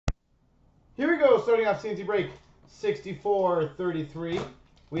Here we go, starting off CNC break 64-33.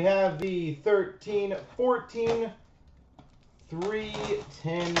 We have the 13-14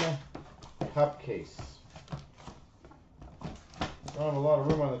 310 cup case. Don't have a lot of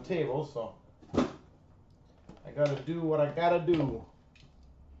room on the table, so I gotta do what I gotta do.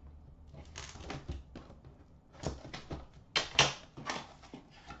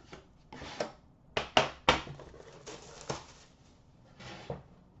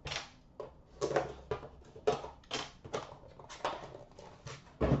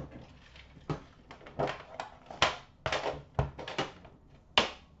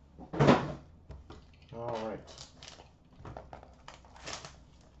 All right.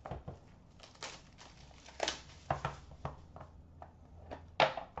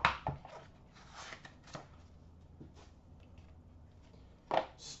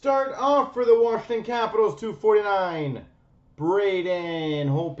 Start off for the Washington Capitals, 249, Braden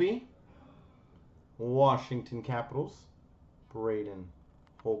Holtby. Washington Capitals, Braden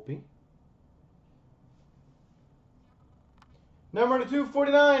Holtby. Number to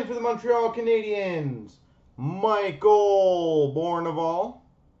 249 for the Montreal Canadiens, Michael Bournival.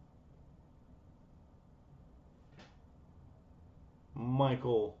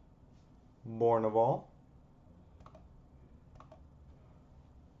 Michael Bournival.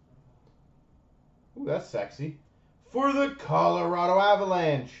 Ooh, that's sexy. For the Colorado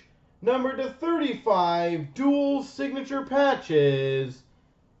Avalanche, number to 35, dual signature patches,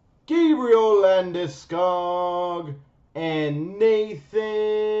 Gabriel Landeskog and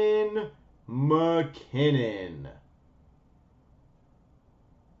Nathan McKinnon.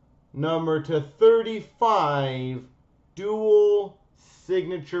 Number to 35, dual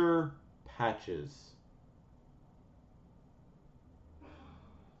signature patches.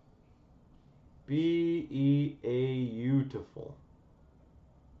 Beautiful.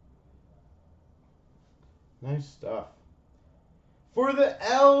 Nice stuff. For the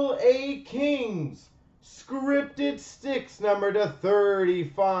LA Kings, scripted sticks, number to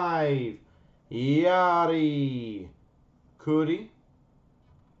 35, Yari Kuri.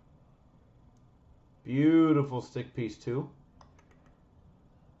 Beautiful stick piece too.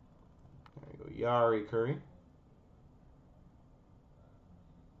 There you go, Yari Kuri.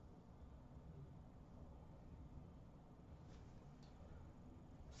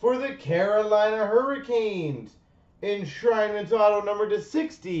 For the Carolina Hurricanes, enshrinement auto number to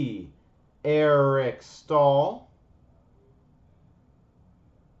 60, Eric Stahl.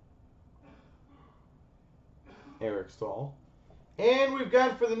 Eric Stahl. And we've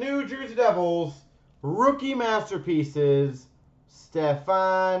got for the New Jersey Devils, rookie masterpieces,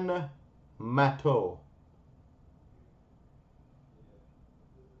 Stefan Matteau.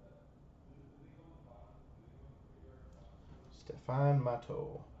 Stefan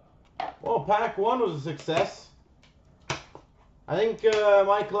Matteau. Well, pack one was a success. I think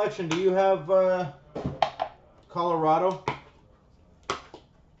my collection, do you have Colorado?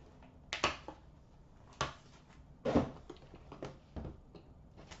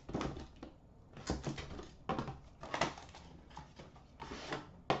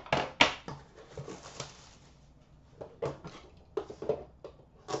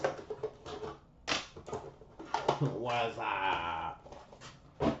 What's up?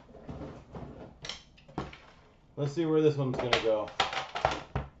 Let's see where this one's going to go.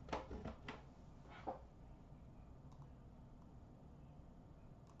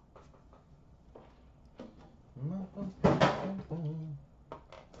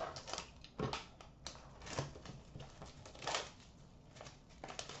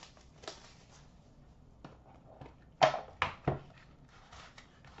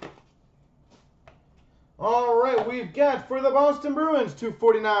 All right, we've got for the Boston Bruins,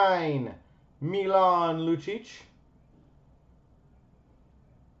 249, Milan Lucic.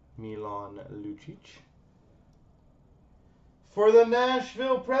 Milan Lucic. For the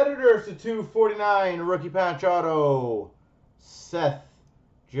Nashville Predators, to 249, rookie patch auto, Seth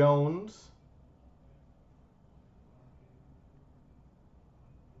Jones.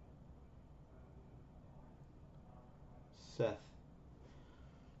 Seth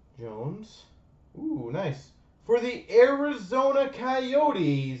Jones. Ooh, nice. For the Arizona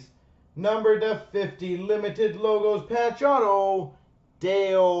Coyotes, number to 50, limited logos patch auto,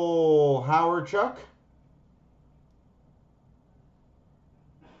 Dale Hawerchuk.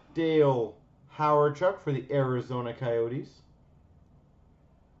 Dale Hawerchuk for the Arizona Coyotes.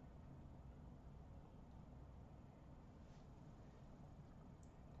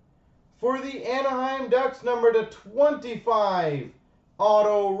 For the Anaheim Ducks, number to 25,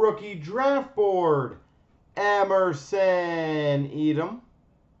 auto rookie draft board, Emerson Edom.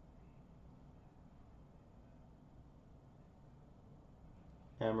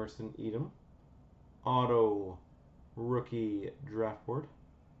 Emerson Edom. Auto rookie draft board.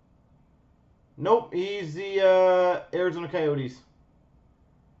 Nope, he's the Arizona Coyotes.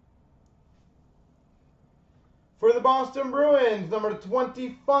 For the Boston Bruins, number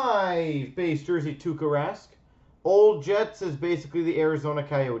 25, base jersey, Tuukka Rask. Old Jets is basically the Arizona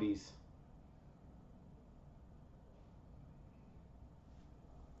Coyotes.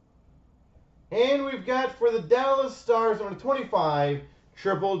 And we've got for the Dallas Stars, number 25,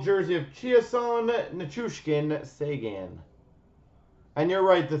 triple jersey of Chiasson, Nichushkin, Sagan. And you're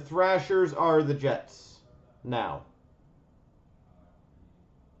right, the Thrashers are the Jets now.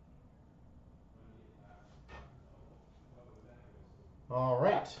 All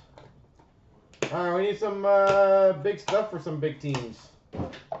right. All right, we need some big stuff for some big teams.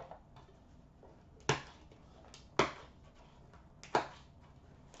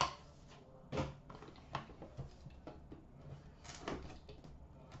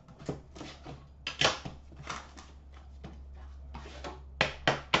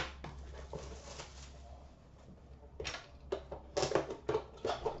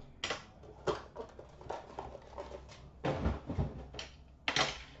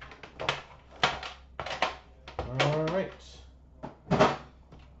 All right.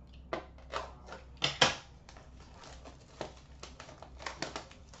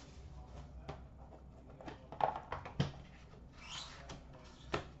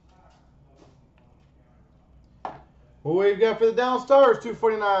 What we've got for the Dallas Stars,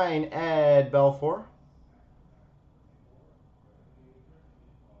 249, Ed Belfour.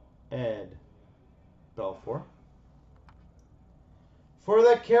 Ed Belfour. For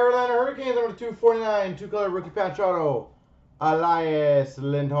the Carolina Hurricanes, number 249, two-color rookie patch auto, Elias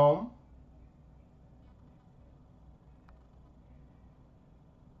Lindholm.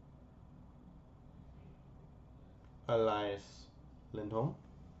 Elias Lindholm.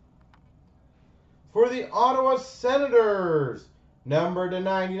 For the Ottawa Senators, number to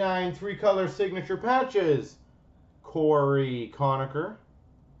 99, three-color signature patches, Corey Conacher.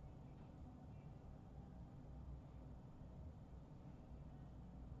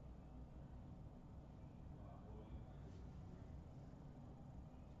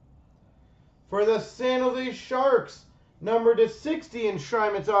 For the San Jose Sharks, number to 60,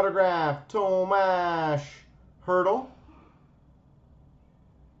 enshrinement's autograph, Tomas Hertl.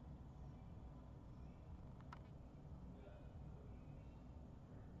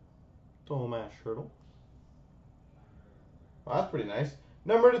 Tomas Hertl. Well, that's pretty nice.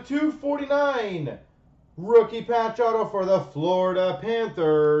 Number to 249, rookie patch auto for the Florida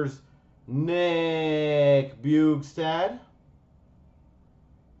Panthers, Nick Bjugstad.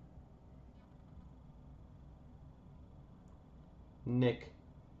 Nick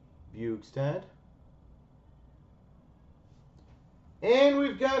Bjugstad. And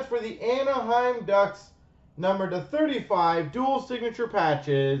we've got for the Anaheim Ducks, number to 35, dual signature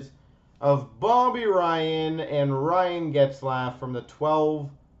patches of Bobby Ryan and Ryan Getzlaf from the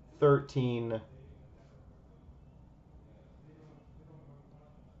 12-13.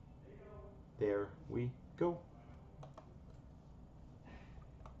 There we go.